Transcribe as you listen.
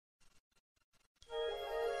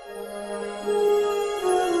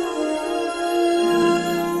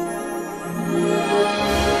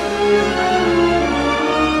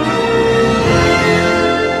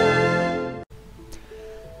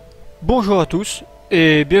Bonjour à tous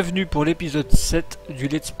et bienvenue pour l'épisode 7 du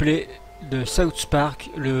let's play de South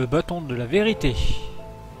Park, le bâton de la vérité.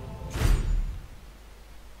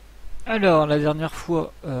 Alors la dernière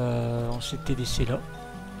fois on s'était laissé là,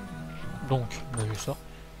 donc là je sors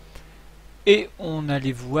et on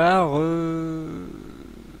allait voir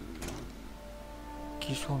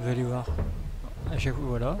qui sont on devait aller voir à chaque fois,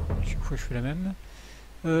 voilà, à chaque fois je fais la même.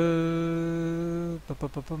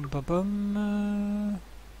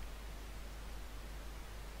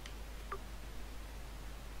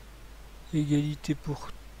 Égalité pour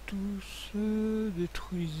tous,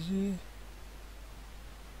 détruisez.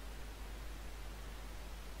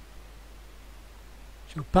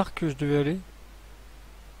 C'est au parc que je devais aller?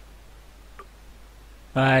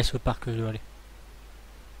 Ouais, c'est au parc que je dois aller.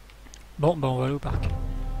 Bon, bah on va aller au parc.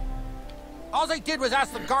 All they did was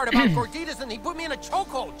ask the guard about gorditas and he put me in a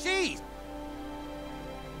chokehold. Jeez.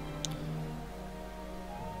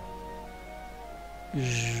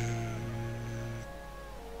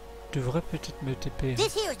 Je devrais peut-être me TP.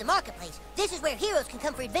 This here is the marketplace. This is where heroes can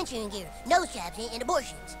come for adventuring gear, nose jabs, and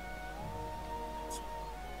abortions.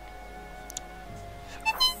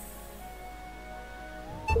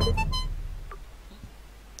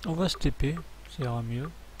 On va se TP, ça ira mieux.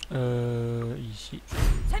 Ici.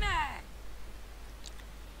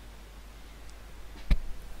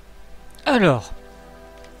 Alors.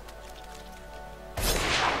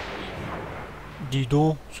 Dis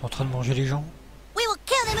donc, ils sont en train de manger les gens. We will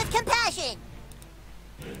kill them with compassion.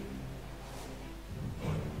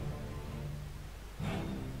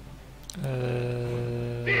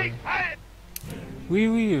 Oui,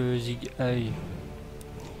 oui, Zig. Aïe.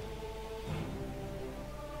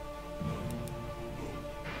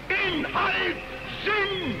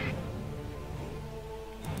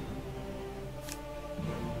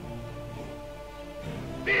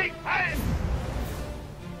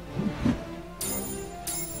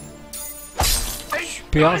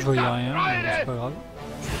 Super, je voyais rien, mais c'est pas grave.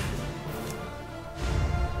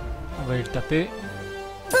 On va aller le taper.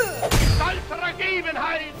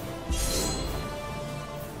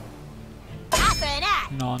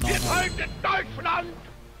 Non, non, non.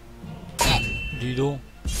 Dis donc.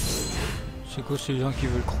 C'est quoi ces gens qui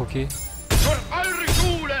veulent croquer?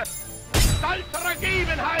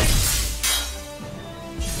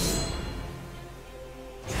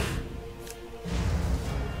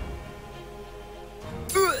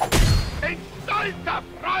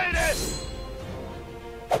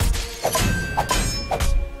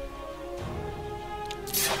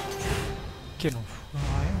 Quel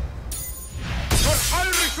enfoiré.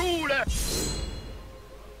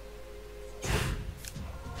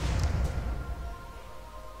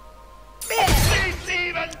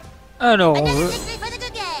 Alors on veut...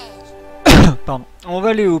 Pardon. On va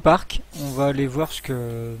aller au parc. On va aller voir ce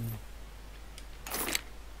que...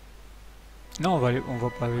 Non, on va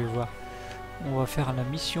pas aller voir. On va faire la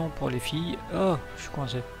mission pour les filles. Oh, je suis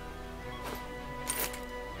coincé.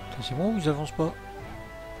 C'est bon, ils avancent pas.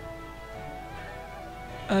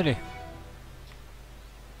 Allez.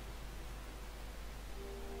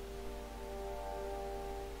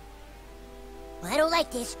 Well, I don't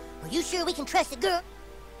like this. Are you sure we can trust the girl?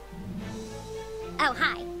 Oh,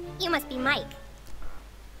 hi. You must be Mike.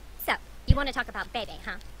 So, you want to talk about Bebe,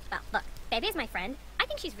 huh? Well, look, Bebe's my friend. I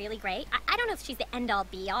think she's really great. I don't know if she's the end-all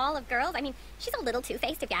be-all of girls. I mean, she's a little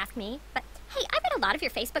two-faced if you ask me. But, hey, I read a lot of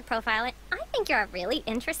your Facebook profile, and I think you're a really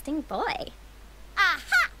interesting boy.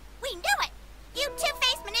 Aha! We knew it! You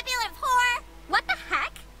two-faced manipulative whore! What the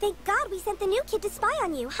heck? Thank God we sent the new kid to spy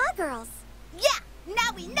on you, huh, girls? Yeah!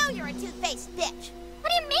 Now we know you're a two-faced bitch!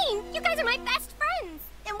 What do you mean? You guys are my best friends!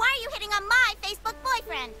 Then why are you hitting on my Facebook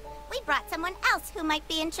boyfriend? We brought someone else who might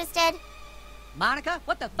be interested. Monica,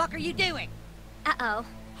 what the fuck are you doing? Uh-oh.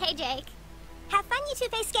 Hey, Jake. Have fun, you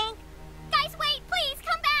two-faced gang. Guys, wait! Please,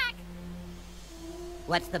 come back!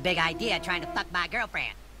 What's the big idea trying to fuck my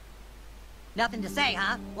girlfriend? Nothing to say,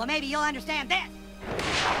 huh? Well, maybe you'll understand this.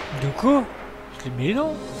 De quoi? Je l'ai mis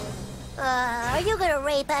non? Are you gonna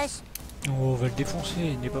rape us? Oh, on va le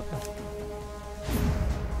défoncer, n'aie pas peur.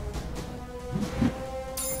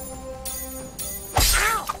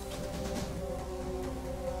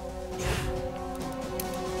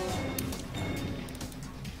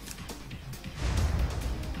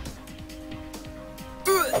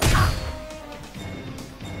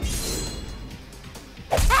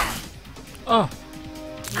 Oh!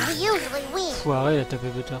 We usually win. Foiré à taper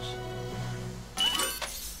Butters.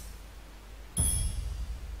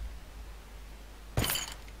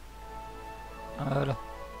 Voilà.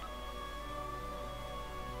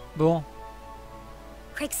 Bon.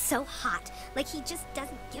 Craig's so hot, like he just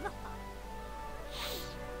doesn't give a fuck.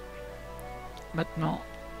 maintenant,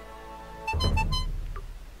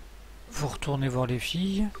 faut retourner voir les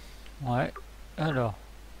filles. Ouais, alors.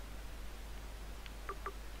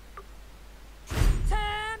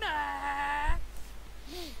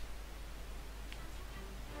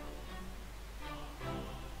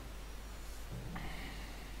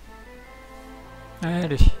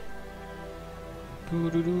 Allez.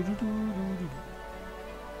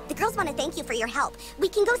 The girls want to thank you for your help. We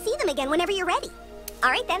can go see them again whenever you're ready.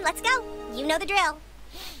 All right then, let's go. You know the drill.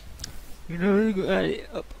 Allez,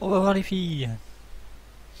 hop, on va voir les filles.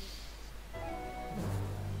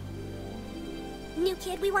 New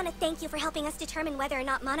kid, we want to thank you for helping us determine whether or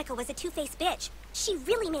not Monica was a two-faced bitch. She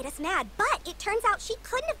really made us mad, but it turns out she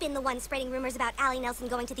couldn't have been the one spreading rumors about Allie Nelson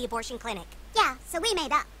going to the abortion clinic. Yeah, so we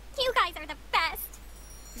made up. You guys are the best.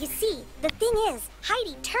 You see, the thing is,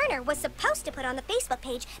 Heidi Turner was supposed to put on the Facebook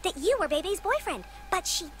page that you were Bebe's boyfriend, but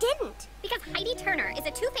she didn't. Because Heidi Turner is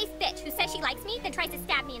a two-faced bitch who says she likes me, then tries to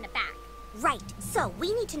stab me in the back. Right, so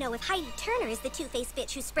we need to know if Heidi Turner is the two-faced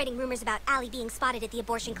bitch who's spreading rumors about Allie being spotted at the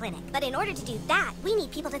abortion clinic. But in order to do that, we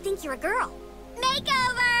need people to think you're a girl.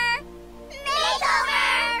 Makeover!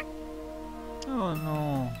 Makeover! Oh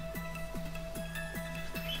non.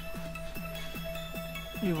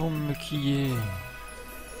 Ils vont me maquiller.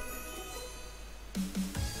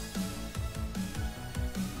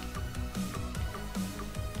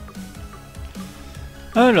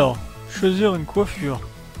 Alors, choisir une coiffure.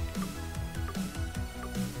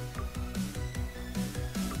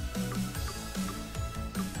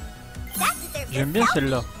 J'aime bien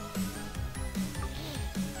celle-là.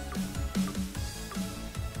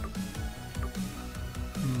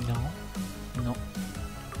 Non, non.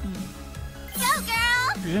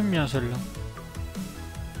 J'aime bien celle-là.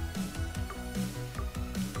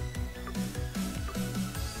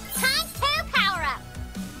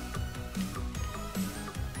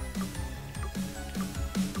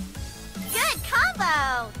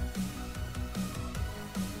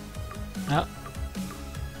 Ah,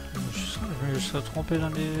 je me serais trompé dans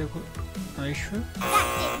les cheveux. That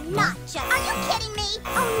did not just. Are you kidding me?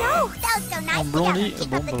 Oh no! That was so nice. En blondie, Keep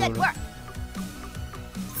bon up the bah good voilà. work.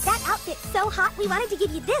 That outfit's so hot, we wanted to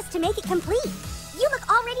give you this to make it complete. You look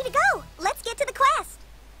all ready to go. Let's get to the quest.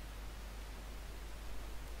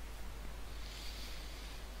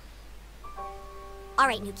 All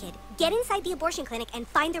right, new kid. Get inside the abortion clinic and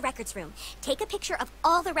find the records room. Take a picture of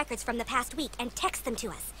all the records from the past week and text them to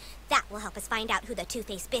us. That will help us find out who the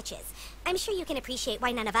two-faced bitch is. I'm sure you can appreciate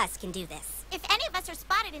why none of us can do this. If any of us are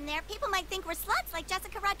spotted in there, people might think we're sluts like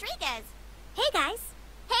Jessica Rodriguez. Hey, guys.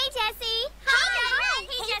 Hey, Jessie! Hi! Hey,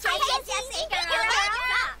 Hey, Jessie! Jessie!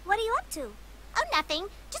 What are you up to? Oh, nothing.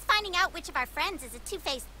 Just finding out which of our friends is a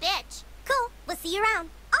two-faced bitch. Cool. We'll see you around.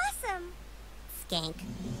 Awesome. Skank.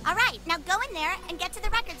 All right, now go in there and get to the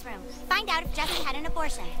records room. Find out if Jessie had an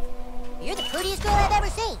abortion. You're the prettiest girl I've ever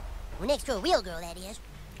seen. Well, next to a real girl, that is.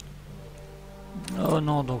 Oh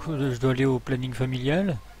non, donc je dois aller au planning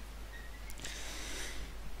familial.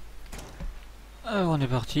 Alors on est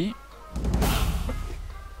parti.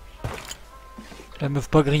 La meuf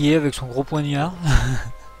pas grillée avec son gros poignard.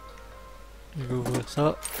 Je vais ouvrir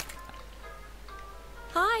ça.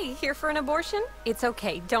 Hi, here for an abortion? It's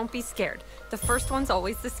okay, don't be scared. The first one's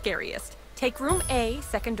always the scariest. Take room A,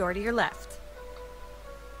 second door to your left.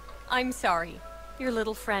 I'm sorry. Your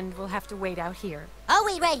little friend will have to wait out here. I'll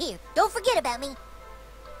wait right here. Don't forget about me.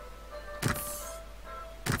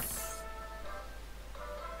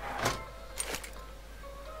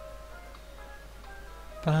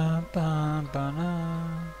 Pam, pam, pam,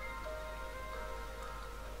 pam.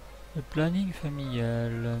 Le planning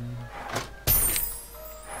familial.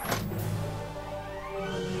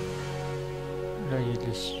 Là, il y a de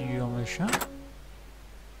la sciure, machin.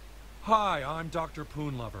 Hi, I'm Dr.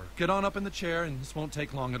 Poonlover. Get on up in the chair and this won't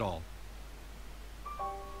take long at all.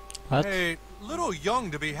 What? Hey, little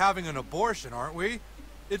young to be having an abortion, aren't we?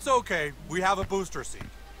 It's okay, we have a booster seat.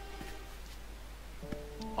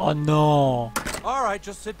 Oh non! All right,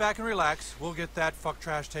 just sit back and relax. We'll get that fuck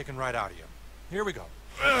trash taken right out of you. Here we go.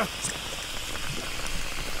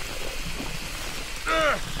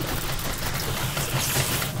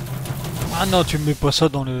 Ah non, tu me mets pas ça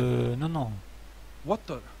dans le... Non, non. What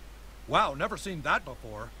the? Wow, never seen that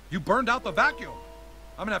before. You burned out the vacuum.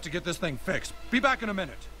 I'm gonna have to get this thing fixed. Be back in a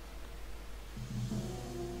minute.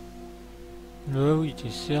 Là, oui, t'es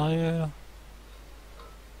sérieux là?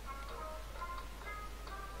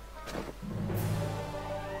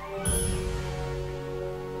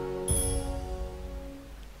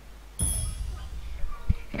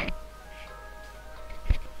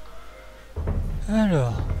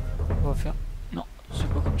 Alors, on va faire... Non, c'est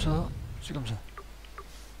pas comme ça, c'est comme ça.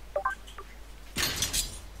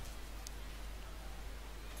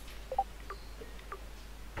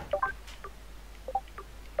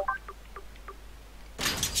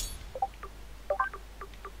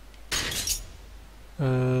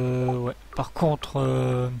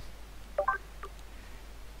 contre,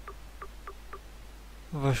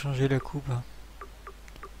 on va changer la coupe. Hein.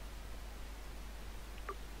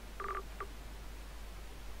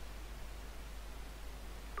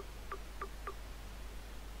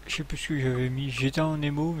 Je sais plus ce que j'avais mis. J'étais en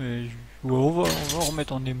émo, mais ouais, on va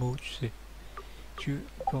remettre en émo, tu sais. Tu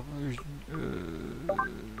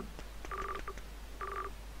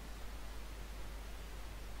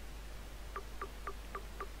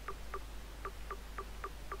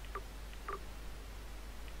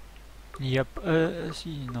il y a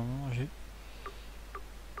si non j'ai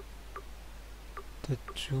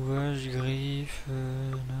tatouage griffe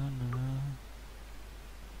non.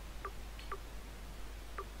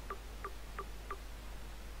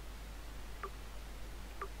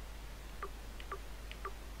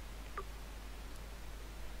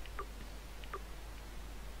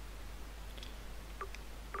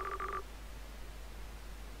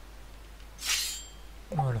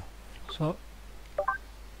 Voilà, ça.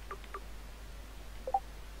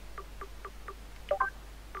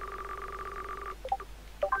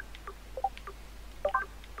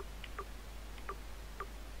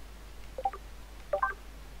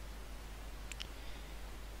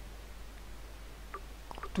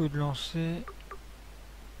 Couteau de lancer.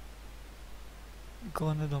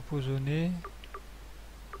 Grenade empoisonnée.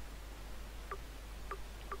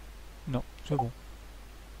 Non, c'est bon.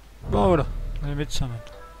 Bon voilà. On va mettre ça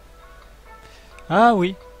maintenant. Ah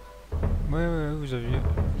oui. Ouais, vous avez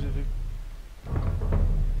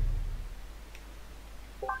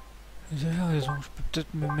raison. Je peux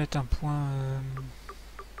peut-être me mettre un point.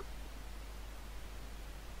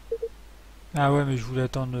 Ah ouais, mais je voulais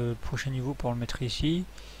attendre le prochain niveau pour le mettre ici.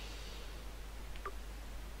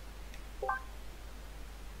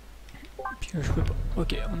 Puis là, je peux pas.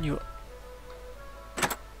 Ok, on y va.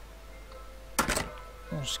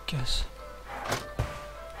 On se casse.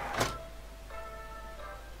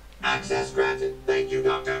 Access granted. Thank you,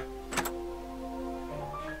 Doctor.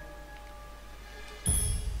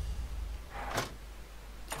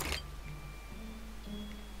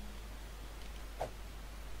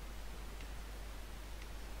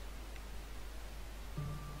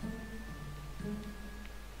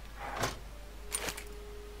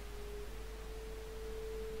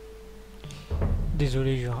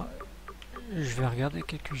 Désolé, je vais regarder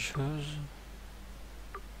quelque chose.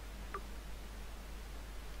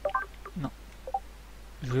 Non.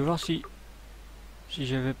 Je vais voir si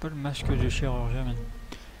j'avais pas le masque de chirurgien maintenant.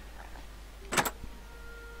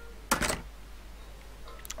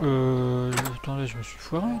 Attendez, je me suis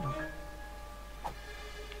foiré là.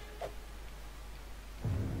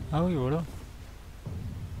 Ah oui, voilà.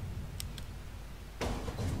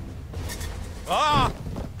 Ah!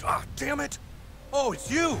 Ah, damn it! Oh,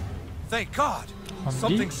 it's you! Thank God!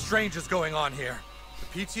 Something strange is going on here.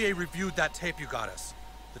 The PTA reviewed that tape you got us.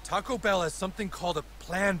 The Taco Bell has something called a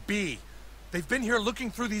Plan B. They've been here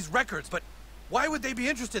looking through these records, but why would they be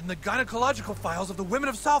interested in the gynecological files of the women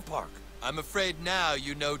of South Park? I'm afraid now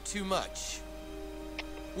you know too much.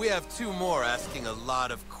 We have two more asking a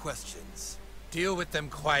lot of questions. Deal with them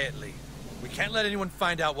quietly. We can't let anyone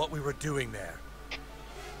find out what we were doing there.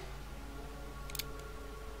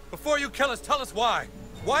 Before you kill us, tell us why.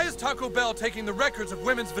 Why is Taco Bell taking the records of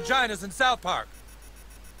women's vaginas in South Park?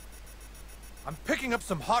 I'm picking up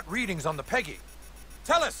some hot readings on the Peggy.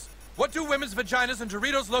 Tell us, what do women's vaginas and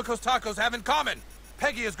Doritos Locos Tacos have in common?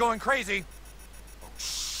 Peggy is going crazy. Oh,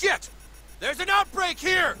 shit! There's an outbreak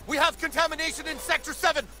here! We have contamination in Sector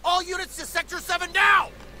 7! All units to Sector 7 now!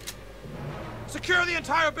 Secure the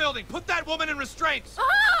entire building! Put that woman in restraints!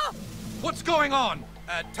 Ah! What's going on?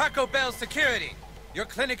 Taco Bell security. Your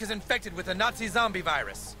clinic is infected with a Nazi zombie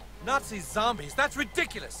virus. Nazi zombies? That's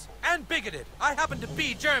ridiculous! And bigoted! I happen to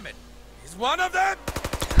be German. He's one of them!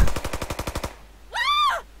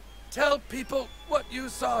 Ah! Tell people what you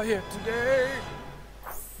saw here today.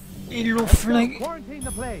 Ils l'ont flingué.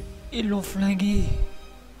 Ils l'ont flingué.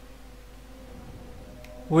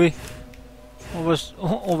 Oui. On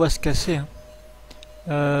va se casser.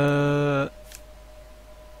 Hein.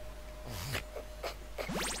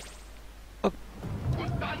 Hop.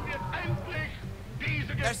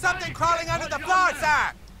 There's something crawling under the floor,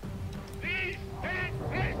 sir!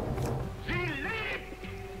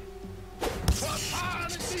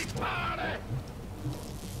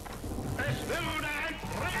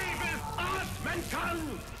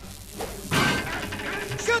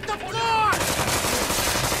 Shoot the floor!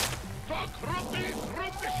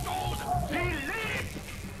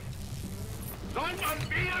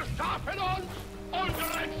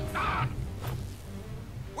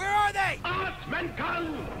 Where are they?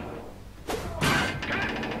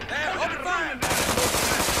 There, open fire!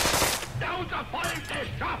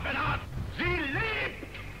 geschaffen hat. Sie lebt!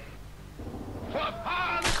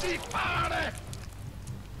 Verfahren die Fahne!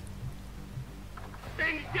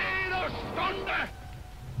 In jeder Stunde!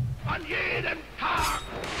 An jedem Tag!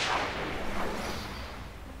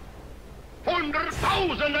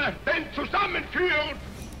 Hunderttausende, denn zusammenführen!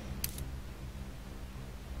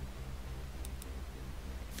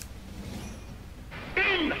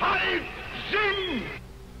 Inhalt, Sinn!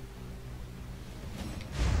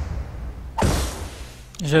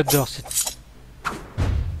 J'adore cette...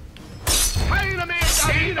 Keine mehr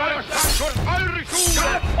dahinter, schon eure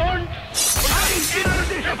Schule und ein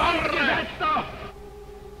irdischer Vorgesetzter!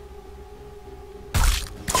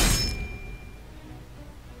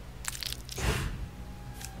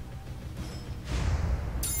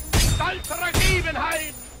 Stolzer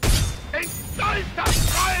Ergebenheit! In stolzer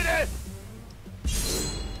Freude!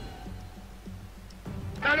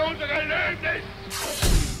 Denn unser Erlebnis!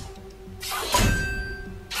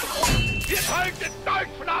 Wir folgen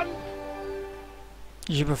Deutschland!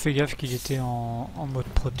 J'ai pas fait gaffe qu'il était en mode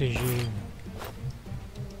protégé.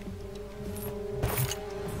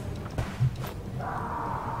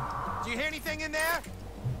 Do you hear anything in there?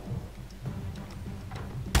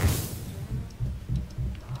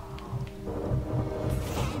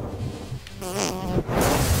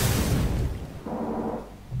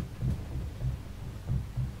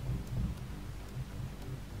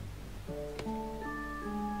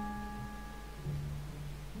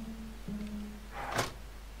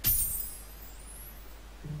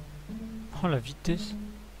 Oh la vitesse.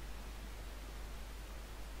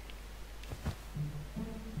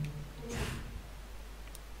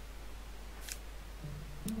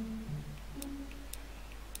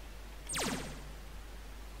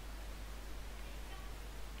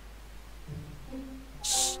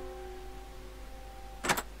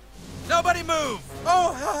 Nobody move!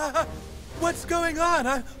 Oh, what's going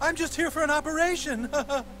on? I'm just here for an operation.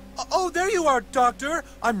 Oh, there you are, Doctor.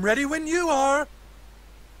 I'm ready when you are.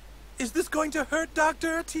 Is this going to hurt,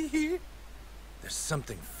 Doctor? Teehee? There's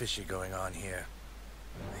something fishy going on here.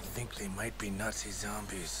 I think they might be Nazi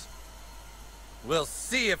zombies. We'll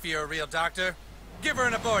see if you're a real doctor. Give her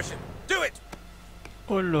an abortion. Do it!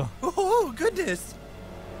 Oh là. Oh, goodness.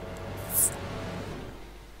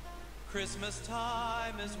 Christmas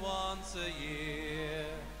time is once a year.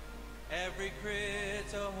 Every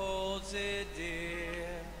critter holds it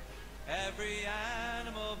dear. Every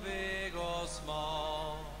animal, big or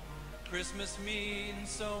small. Christmas means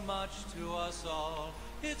so much to us all.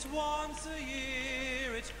 It's once a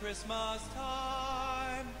year, it's Christmas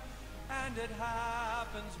time. And it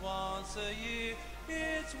happens once a year.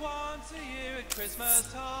 It's once a year at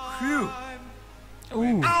Christmas time. Phew.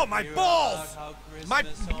 Ooh. Ow, my balls! My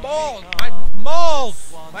balls! My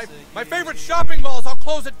malls! My favorite shopping malls! I'll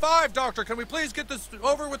close at 5, Doctor. Can we please get this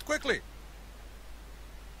over with quickly?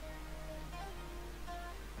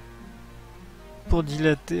 Pour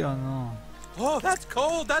dilater, oh non. Oh, that's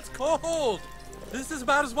cold, that's cold. This is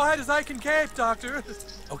about as wide as I can cape, Doctor.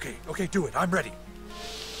 Okay, do it. I'm ready.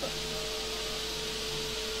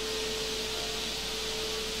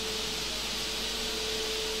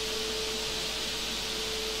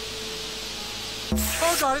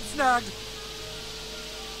 Oh God, it's snagged.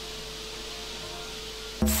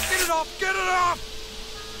 Get it off! Get it off!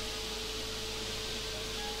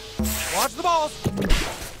 Watch the balls!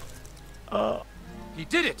 He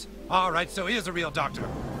did it! Alright, so he is a real doctor.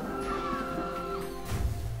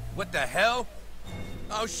 What the hell?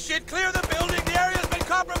 Oh shit, clear the building! The area's been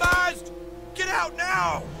compromised! Get out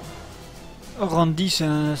now! Randy, c'est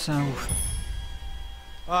un ouf.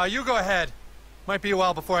 You go ahead. Might be a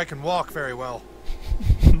while before I can walk very well.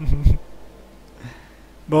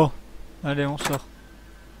 Bon, allez, on sort.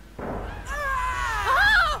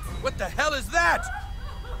 What the hell is that?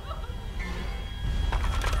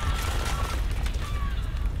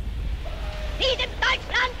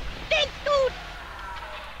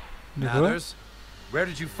 Mathers, where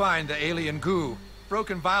did you find the alien goo?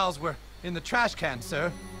 Broken vials were in the trash can,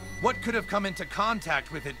 sir. What could have come into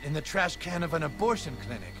contact with it in the trash can of an abortion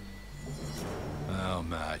clinic? Oh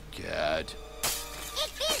my god.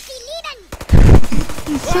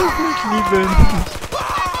 Ils savent Lieben.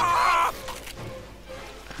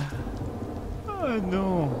 Oh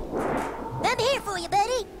non. I'm here for you,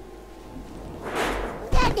 buddy.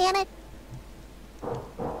 God damn it.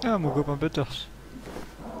 Ah, mon copain Butters.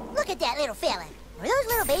 Look at that little fella. Are those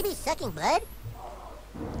little babies sucking blood?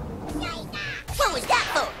 What was that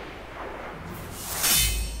for?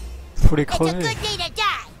 Faut les It's a crever. good day to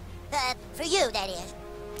die. For you, that is.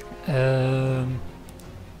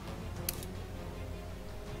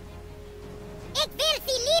 Ik wil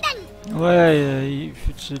Ouais, il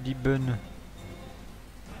fait de ce Lieben.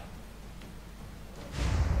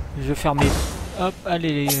 Je vais fermer. Hop,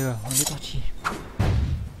 allez, on est parti.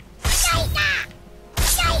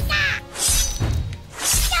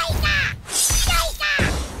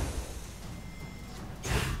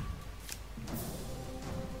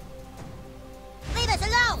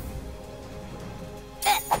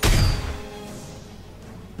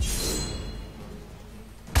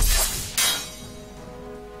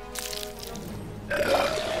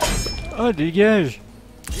 Oh, dégage!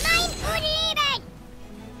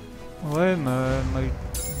 Ouais, ma Lieben.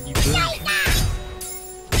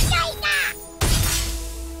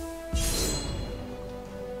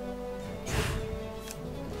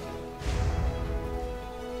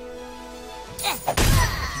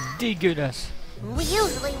 Dégueulasse. We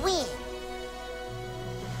usually win.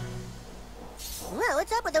 Well,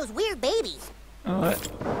 what's up with those weird babies? Ouais,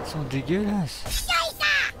 ils sont dégueulasses.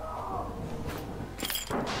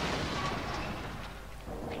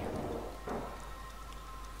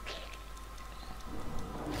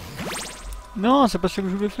 Non, c'est pas ce que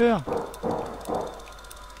je voulais faire.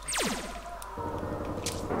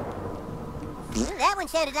 That one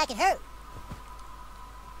sounded like it hurt.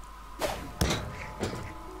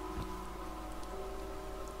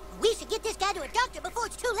 We should get this guy to a doctor before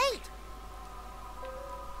it's too late.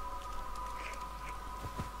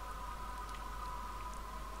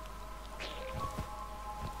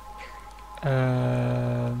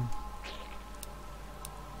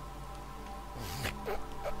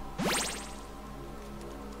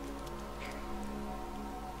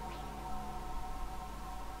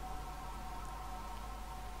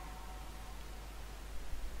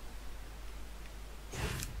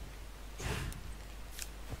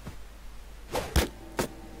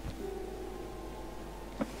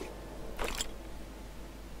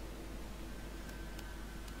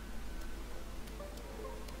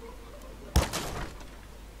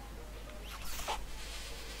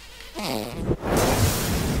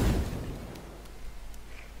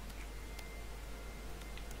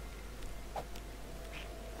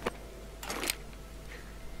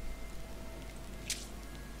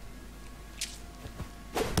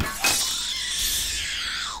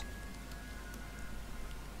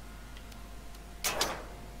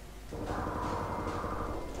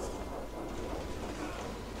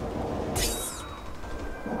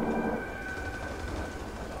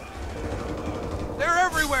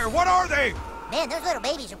 What are they? Man, those little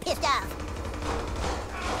babies are pissed off.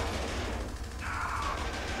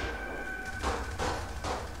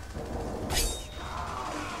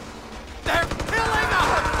 They're killing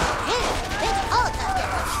us!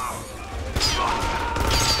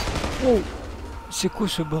 Oh, c'est quoi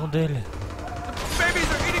ce bordel? The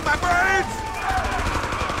babies are eating my brains!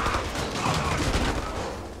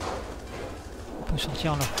 On peut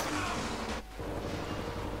sortir là.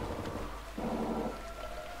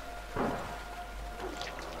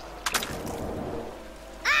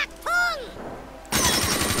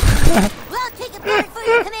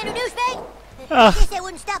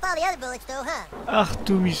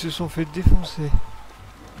 Artum, ils se sont fait défoncer.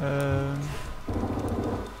 On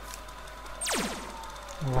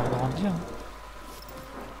va agrandir.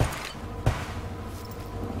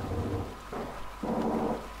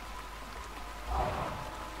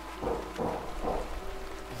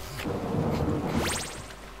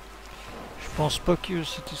 Je pense pas que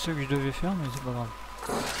c'était ça que je devais faire, mais c'est pas grave.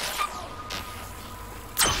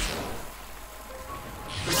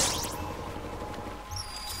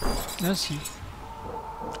 Ah si.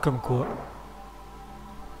 Comme quoi.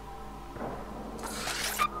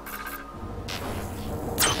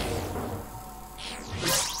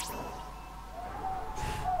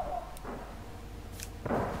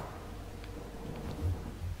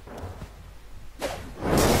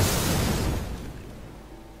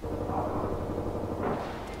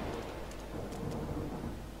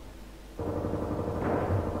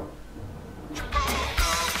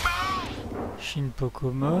 Shin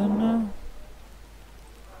Pokémon.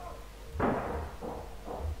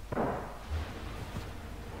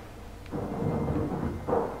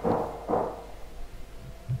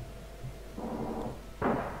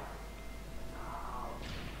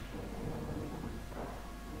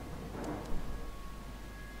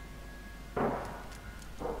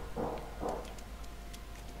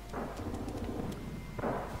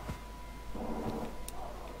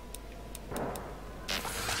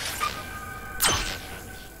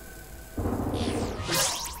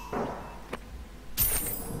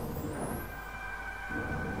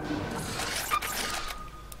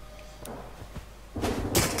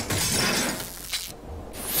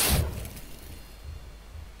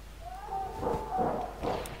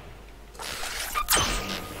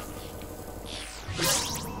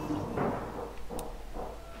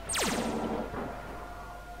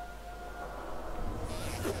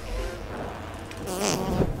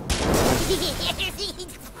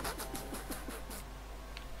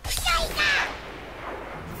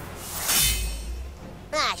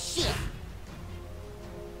 Ah, shit.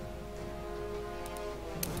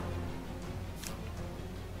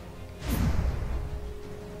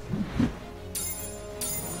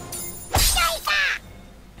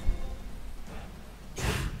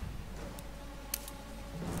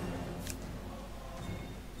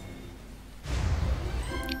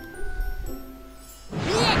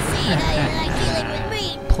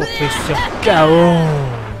 Professeur K.O.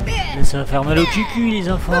 Mais ça va faire mal au cul les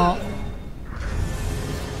enfants.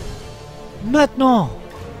 Maintenant.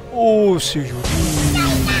 Oh c'est joli.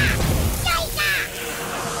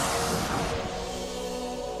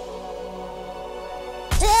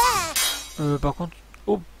 Par contre...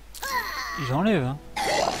 Oh. Ils enlèvent hein.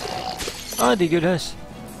 Ah dégueulasse.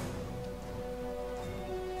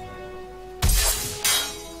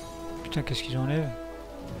 Putain qu'est-ce qu'ils enlèvent.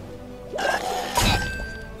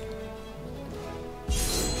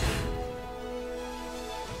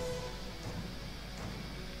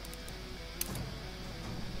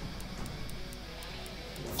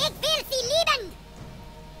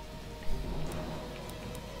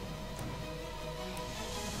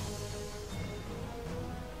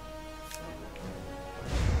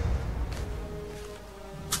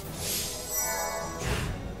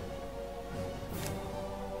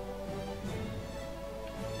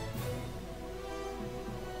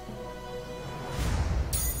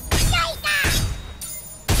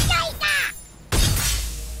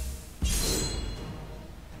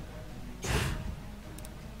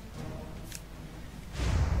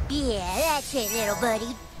 Yeah, that's it, little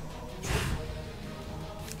buddy.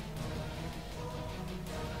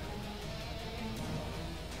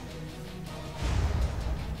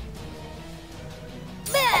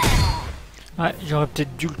 Ouais, j'aurais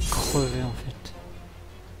peut-être dû le crever en fait.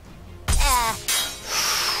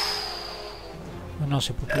 Oh non,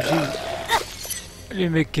 c'est pas possible. Les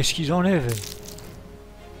mecs, qu'est-ce qu'ils enlèvent?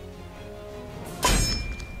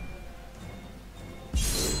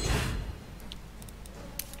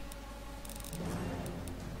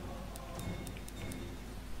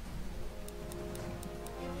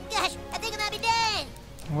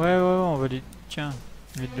 Ouais, on va les... Tiens,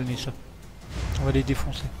 je vais te donner ça. On va les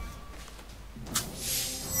défoncer.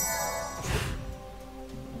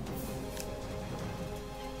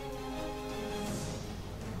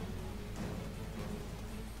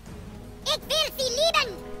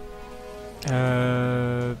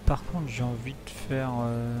 Par contre, j'ai envie de faire...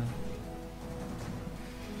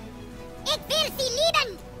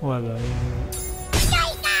 Ouais, bah...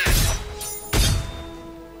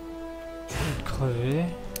 Je vais te crever.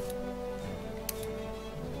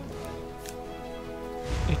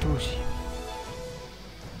 Et toi aussi.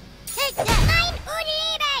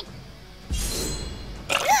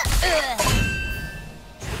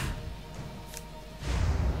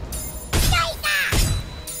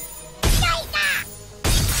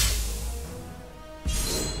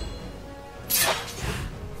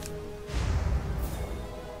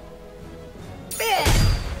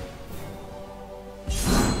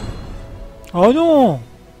 Oh non!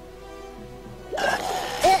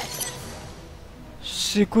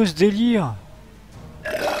 C'est quoi ce délire?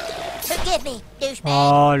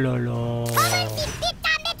 Oh là là!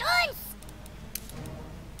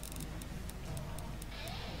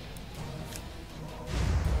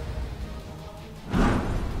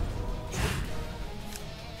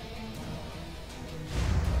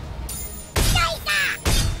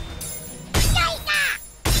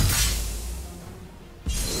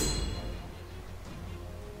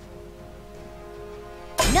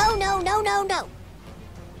 No.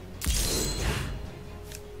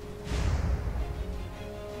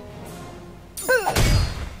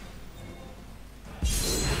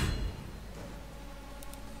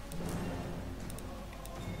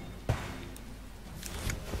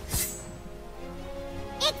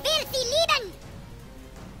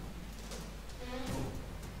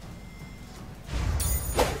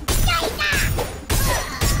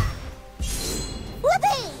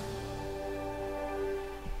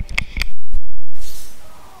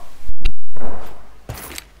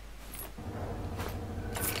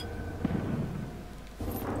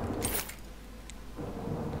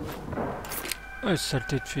 Ouais,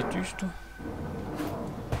 saleté de fœtus, toi.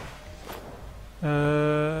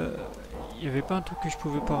 Y avait pas un truc que je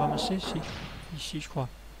pouvais pas ramasser? Si. Ici, je crois.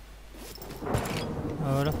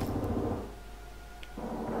 Ah, voilà.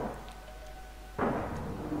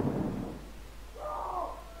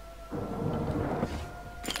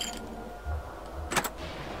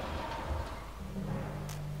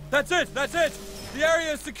 That's it! The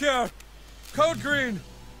area is secure! Code Green!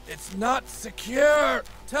 It's not secure!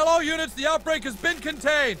 Tell all units the outbreak has been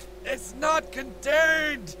contained! It's not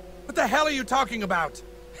contained! What the hell are you talking about?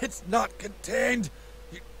 It's not contained!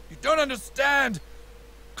 You don't understand!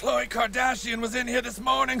 Khloe Kardashian was in here this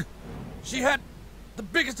morning. She had the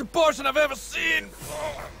biggest abortion I've ever seen!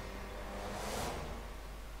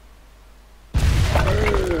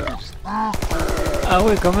 Ah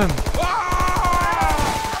ouais, quand même.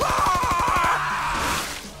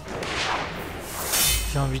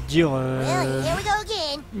 J'ai envie de dire...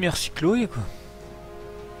 merci Chloé, quoi.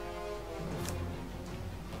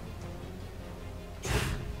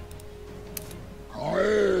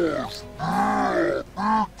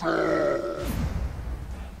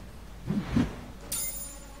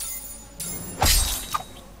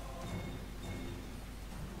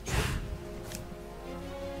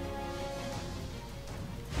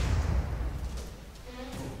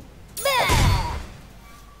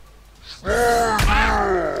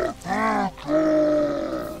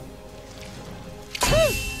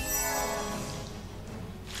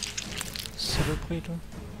 Saloperie, toi.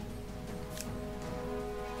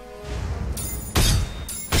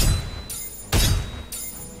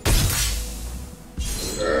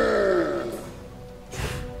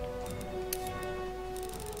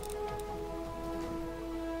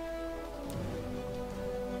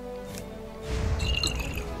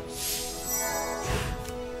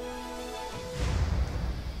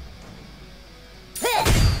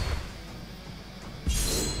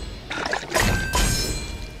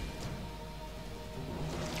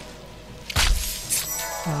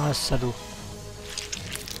 Ah, salaud.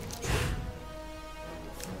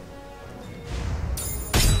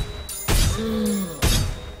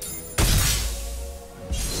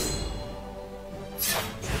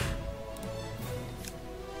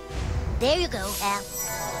 There you go, Al.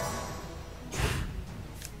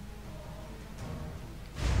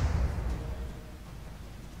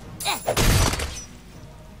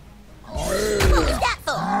 What was that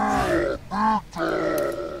for?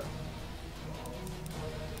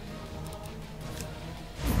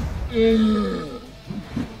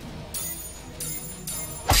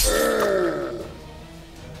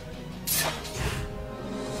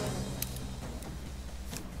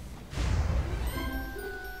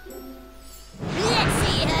 Let's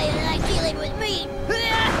see how you like dealing with me.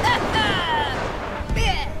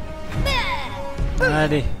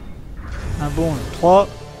 Allez. Un bon. 3,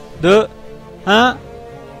 2, 1.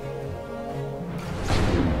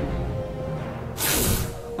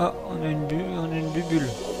 Ah, on a une bubule.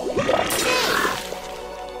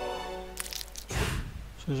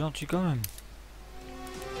 C'est gentil quand même.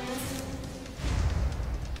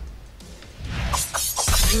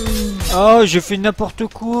 Oh, j'ai fait n'importe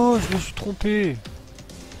quoi, je me suis trompé.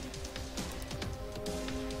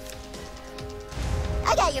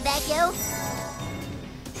 I got your back, yo.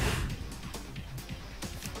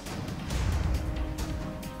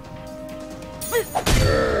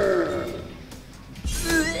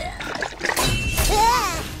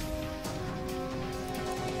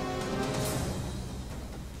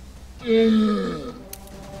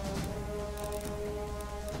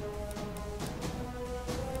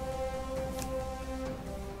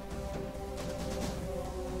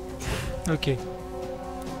 Ok.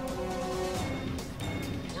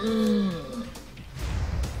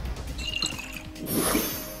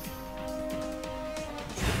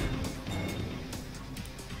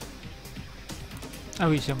 Ah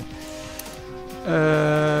oui, c'est bon.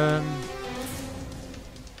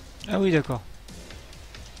 Ah oui, d'accord.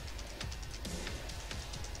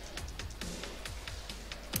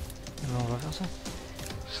 On va faire ça.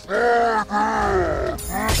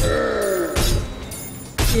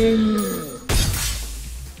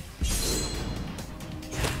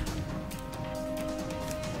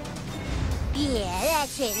 Yeah,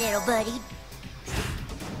 that's it, little buddy.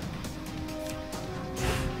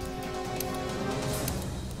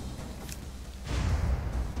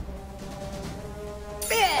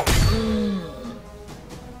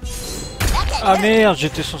 Ah merde,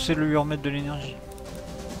 j'étais censé lui remettre de l'énergie.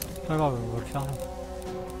 Pas grave, on va le faire là.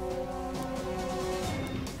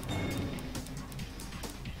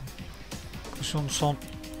 Potion de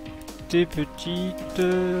santé petite.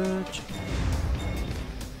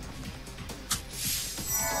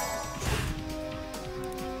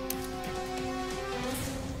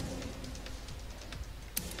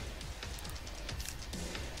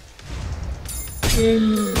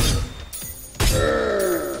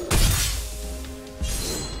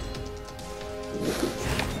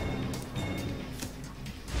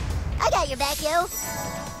 I got your back, yo.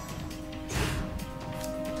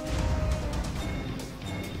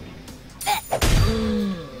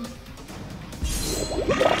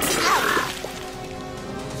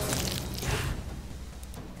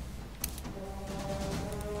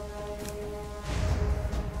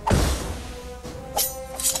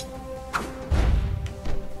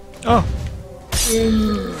 Oh.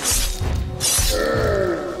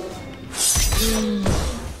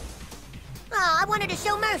 Oh, I wanted to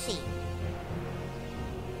show mercy.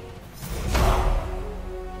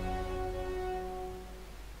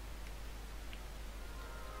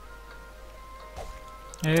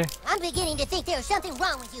 Eh. I'm beginning to think there's something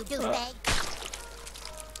wrong with you, douchebag.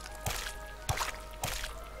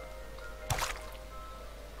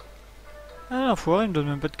 Ah, l'enfoiré, il me donne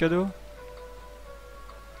même pas de cadeau.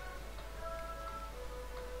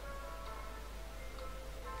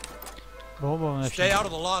 Bon, bah, on a Stay fini. out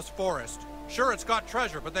of the lost forest. Sure, it's got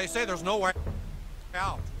treasure, but they say there's no way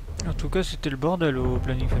out. En tout cas, c'était le bordel au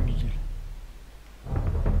planning familial.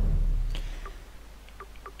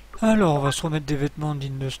 Alors, on va se remettre des vêtements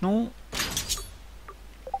dignes de ce nom.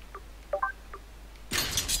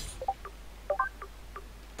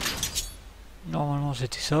 Normalement,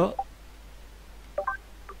 c'était ça.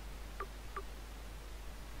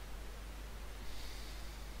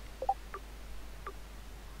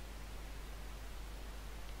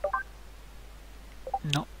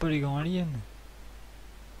 Non, pas les grands aliens.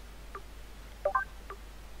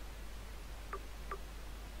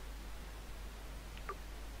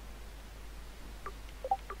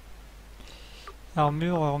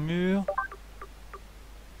 Armure, armure.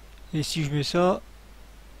 Et si je mets ça...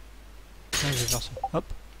 Ouais, je vais faire ça. Hop.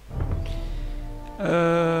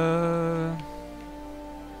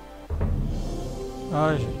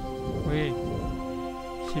 Ah, oui.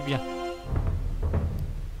 C'est bien.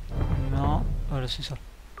 Non. Voilà, c'est ça.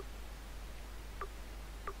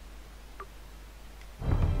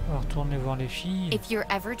 On va retourner voir les filles. If you're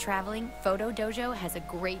ever traveling, Photo Dojo has a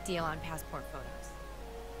great deal on passport photos.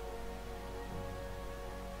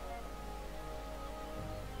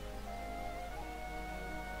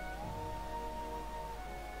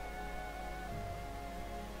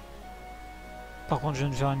 Par contre, je viens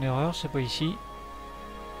de faire une erreur, c'est pas ici.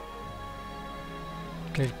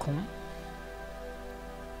 Quel con.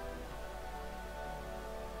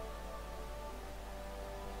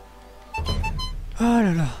 Ah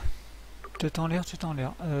là là. Tête en l'air, tête en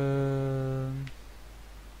l'air. Je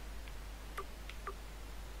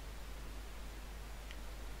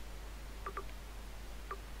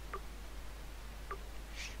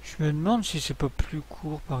me demande si c'est pas plus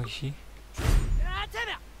court par ici.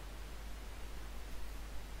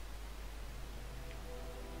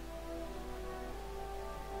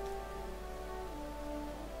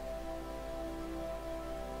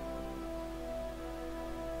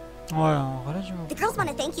 Ouais, relativement. The girls want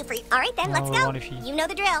to thank you for... All right then, let's On va voir go. les filles. You know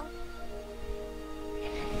the drill.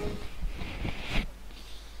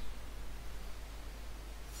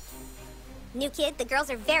 New kid, the girls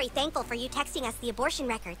are very thankful for you texting us the abortion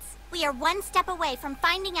records. We are one step away from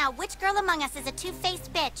finding out which girl among us is a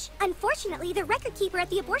two-faced bitch. Unfortunately, the record keeper at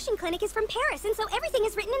the abortion clinic is from Paris, and so everything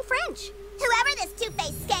is written in French. Whoever this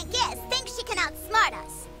two-faced skank is thinks she can outsmart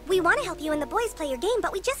us. We want to help you and the boys play your game,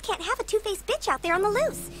 but we just can't have a two-faced bitch out there on the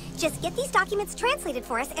loose. Just get these documents translated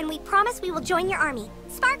for us, and we promise we will join your army.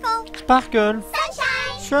 Sparkle! Sparkle!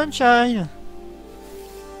 Sunshine! Sunshine!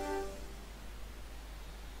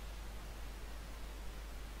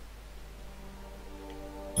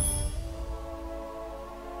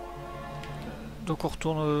 Donc on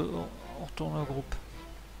retourne au groupe.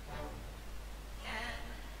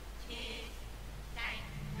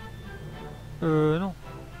 Non.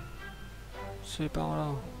 C'est par là.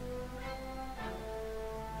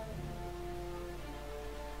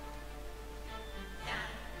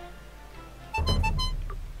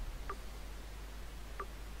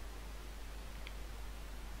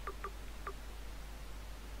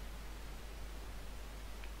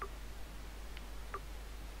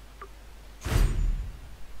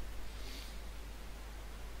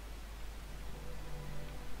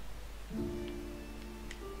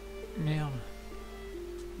 Merde.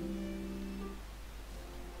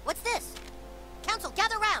 What's this? Council,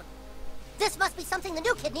 gather round. This must be something the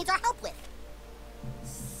new kid needs our help with.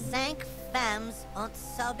 Cinq femmes ont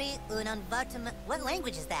sauvé un avortement. What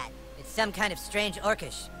language is that? It's some kind of strange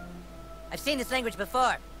Orcish. I've seen this language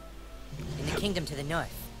before. In the kingdom to the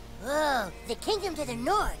north. Oh, the kingdom to the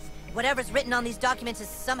north. Whatever's written on these documents is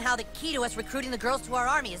somehow the key to us recruiting the girls to our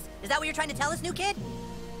army. Is that what you're trying to tell us, new kid?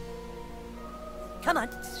 Come on,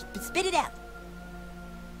 spit it out.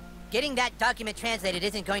 Getting that document translated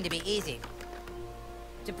isn't going to be easy.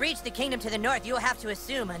 To breach the kingdom to the north, you will have to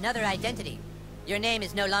assume another identity. Your name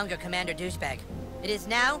is no longer Commander Douchebag. It is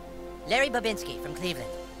now Larry Babinski from Cleveland.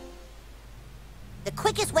 The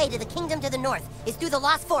quickest way to the kingdom to the north is through the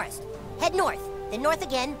Lost Forest. Head north, then north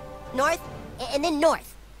again, north, and then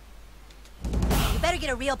north. You better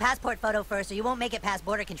get a real passport photo first or you won't make it past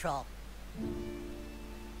border control.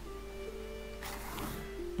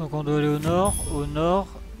 Donc on doit aller au nord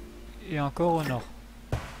et encore au nord.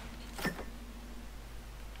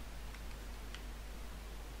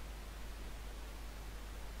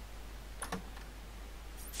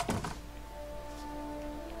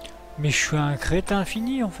 Mais je suis un crétin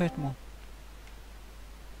infini en fait moi.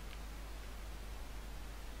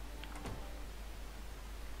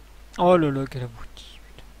 Oh là là, quelle abruti.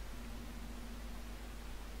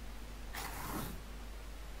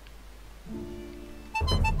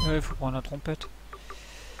 Ouais, faut prendre la trompette.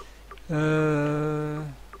 Faut aller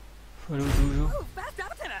au dojo.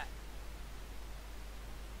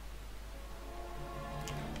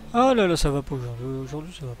 Ah là là, ça va pas aujourd'hui.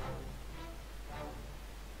 Aujourd'hui, ça va pas.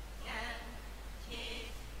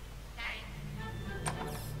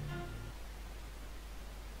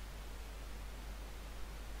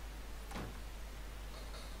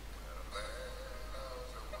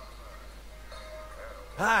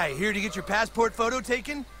 Hi, here to get your passport photo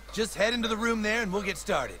taken? Just head into the room there and we'll get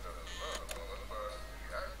started.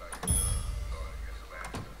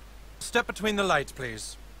 Step between the lights,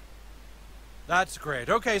 please. That's great.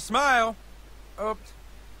 Okay, smile. Do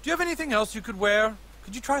you have anything else you could wear?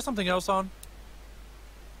 Could you try something else on?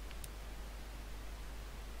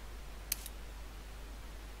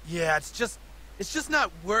 Yeah, it's just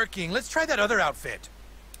not working. Let's try that other outfit.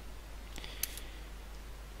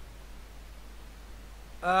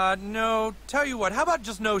 No. Tell you what, how about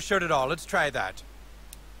just no shirt at all? Let's try that.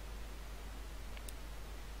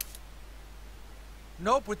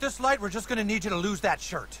 Nope, with this light, we're just gonna need you to lose that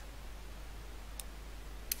shirt.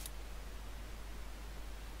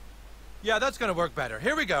 Yeah, that's gonna work better.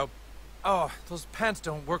 Here we go. Oh, those pants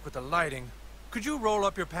don't work with the lighting. Could you roll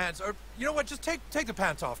up your pants? Or, you know what, just take the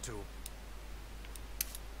pants off, too.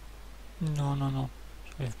 Non, non, non.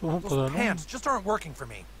 Those pants just aren't working for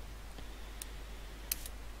me.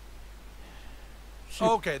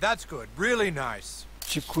 Okay, that's good. Really nice.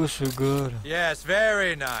 C'est quoi ce gars là? Yes,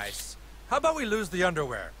 very nice. How about we lose the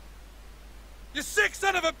underwear? You sick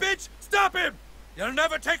son of a bitch! Stop him! You'll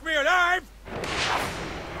never take me alive!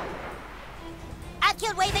 I've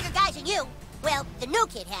killed way bigger guys than you. Well, the new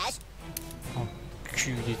kid has.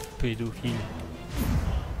 Enculé de pédophile.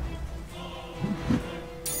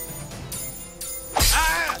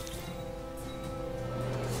 Ah!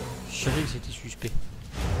 Je savais que c'était suspect.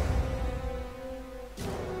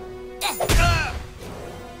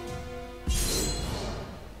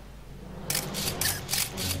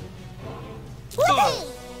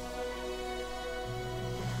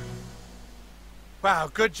 Wow,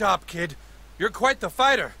 good job, kid. You're quite the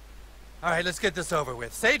fighter. All right, let's get this over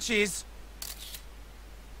with. Say cheese.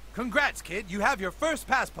 Congrats, kid. You have your first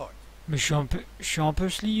passport. Mais je suis un peu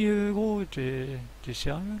sli, gros. T'es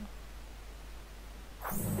sérieux là?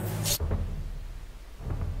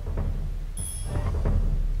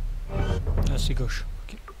 Là, c'est gauche.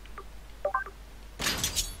 Ok.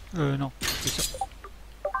 Non, c'est ça.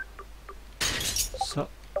 Ça.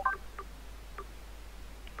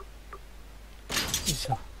 Et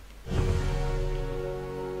ça.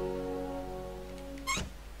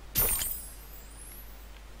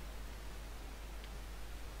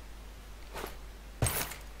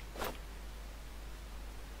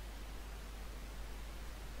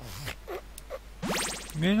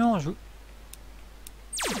 Mais non, je...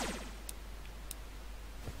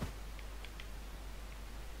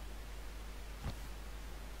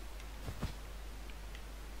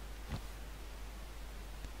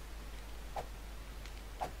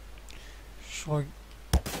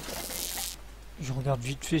 Je regarde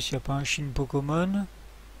vite fait s'il n'y a pas un Shin Pokémon.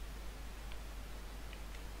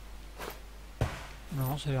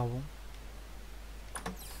 Non, ça a l'air bon.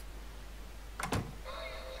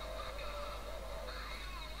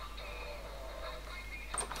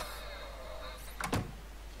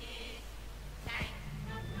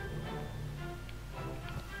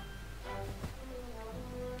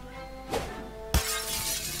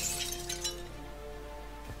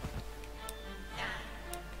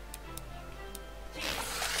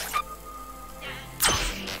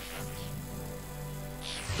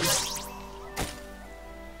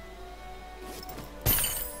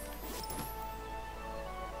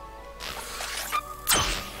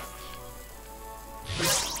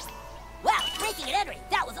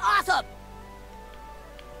 That was awesome!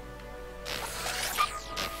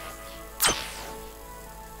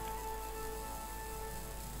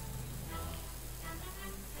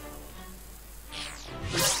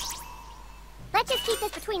 Let's just keep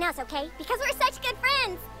this between us, okay? Because we're such good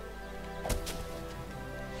friends!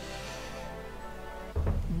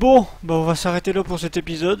 Bon, bah on va s'arrêter là pour cet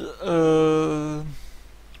épisode.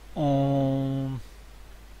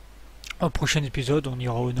 Un prochain épisode, on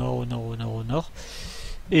ira au nord.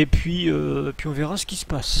 Et puis on verra ce qui se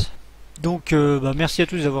passe. Donc, bah, merci à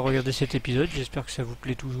tous d'avoir regardé cet épisode. J'espère que ça vous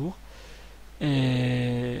plaît toujours.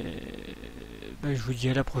 Et bah, je vous dis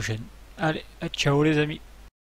à la prochaine. Allez, ciao les amis.